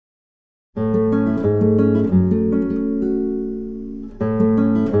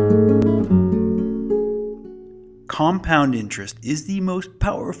Compound interest is the most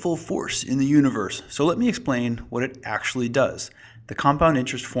powerful force in the universe, so let me explain what it actually does. The compound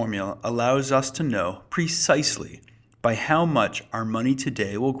interest formula allows us to know precisely by how much our money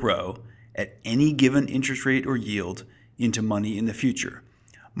today will grow at any given interest rate or yield into money in the future.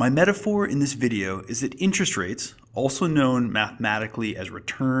 My metaphor in this video is that interest rates, also known mathematically as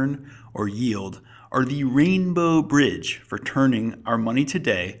return or yield, are the rainbow bridge for turning our money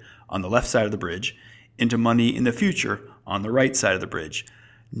today on the left side of the bridge into money in the future on the right side of the bridge.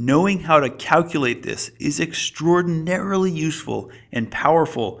 Knowing how to calculate this is extraordinarily useful and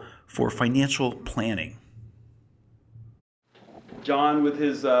powerful for financial planning. John with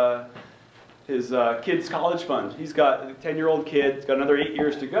his kid's college fund. He's got a 10-year-old kid, he's got another 8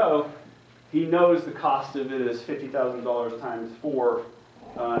 years to go. He knows the cost of it is $50,000 times 4,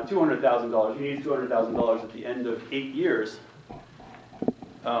 $200,000. He needs $200,000 at the end of 8 years.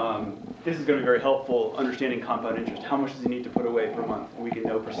 This is going to be very helpful understanding compound interest. How much does he need to put away per month? And we can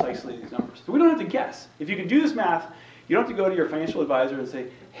know precisely these numbers. So we don't have to guess. If you can do this math, you don't have to go to your financial advisor and say,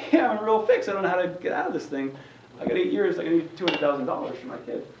 hey, I'm in a real fix. I don't know how to get out of this thing. I got 8 years. I need $200,000 for my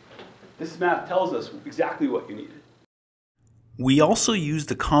kid. This math tells us exactly what you need. We also use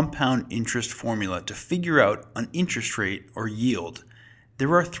the compound interest formula to figure out an interest rate or yield.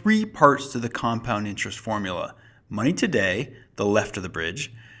 There are 3 parts to the compound interest formula. Money today, the left of the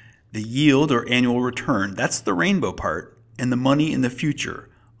bridge, the yield or annual return, that's the rainbow part, and the money in the future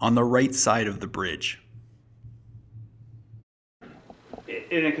on the right side of the bridge.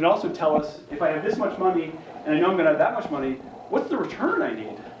 And it can also tell us, if I have this much money and I know I'm going to have that much money, what's the return I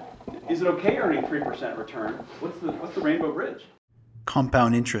need? Is it okay earning 3% return? What's the rainbow bridge?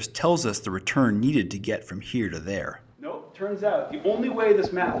 Compound interest tells us the return needed to get from here to there. Nope, turns out the only way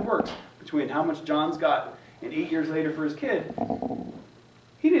this math works between how much John's got and 8 years later for his kid,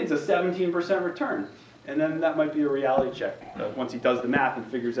 he needs a 17% return. And then that might be a reality check once he does the math and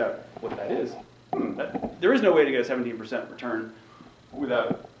figures out what that is. There is no way to get a 17% return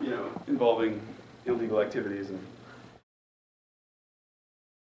without, involving illegal activities and